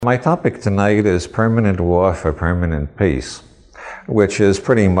My topic tonight is permanent war for permanent peace, which is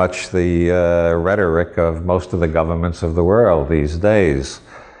pretty much the rhetoric of most of the governments of the world these days.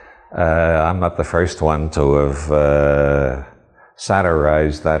 I'm not the first one to have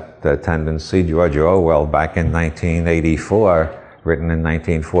satirized that tendency. George Orwell, back in 1984, written in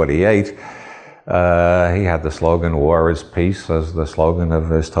 1948, he had the slogan, "War is peace," as the slogan of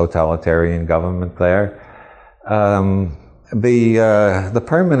his totalitarian government there. The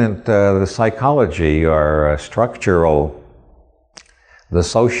permanent, the psychology or structural, the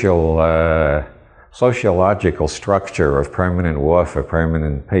sociological structure of permanent war for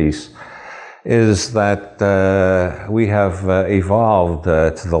permanent peace is that we have evolved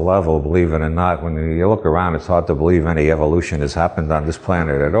to the level, believe it or not, when you look around, it's hard to believe any evolution has happened on this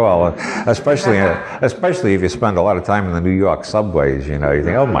planet at all, especially if you spend a lot of time in the New York subways, you know, you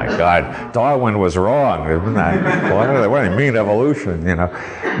think, oh my God, Darwin was wrong, isn't that? Well, what do you mean evolution, you know?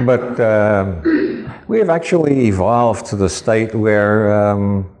 But we have actually evolved to the state where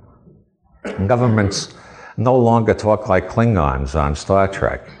governments no longer talk like Klingons on Star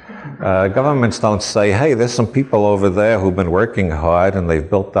Trek. Governments don't say, hey, there's some people over there who've been working hard and they've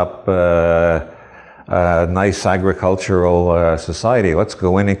built up a nice agricultural society. Let's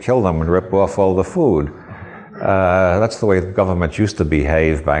go in and kill them and rip off all the food. That's the way governments used to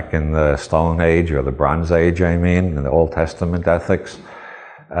behave back in the Stone Age, or the Bronze Age, I mean, in the Old Testament ethics.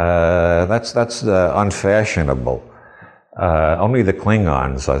 That's unfashionable. Only the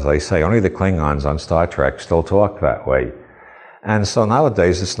Klingons, as I say, only the Klingons on Star Trek still talk that way. And so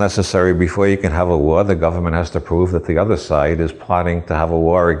nowadays it's necessary, before you can have a war, the government has to prove that the other side is plotting to have a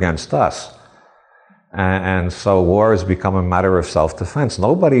war against us. And so war has become a matter of self-defense.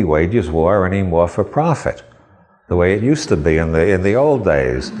 Nobody wages war anymore for profit, the way it used to be in the old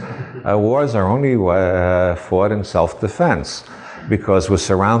days. Wars are only fought in self-defense because we're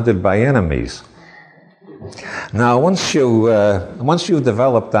surrounded by enemies. Now, once you've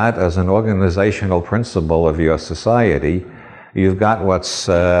developed that as an organizational principle of your society, you've got what's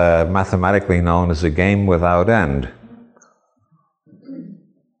mathematically known as a game without end.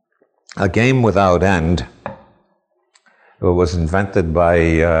 A game without end was invented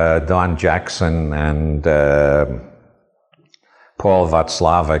by Don Jackson and Paul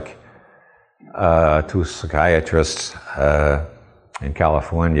Václavic, two psychiatrists in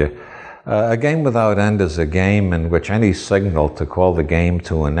California. A game without end is a game in which any signal to call the game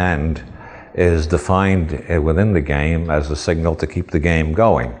to an end is defined within the game as a signal to keep the game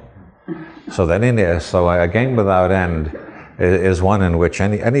going. So a game without end is one in which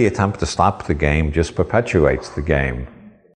any attempt to stop the game just perpetuates the game.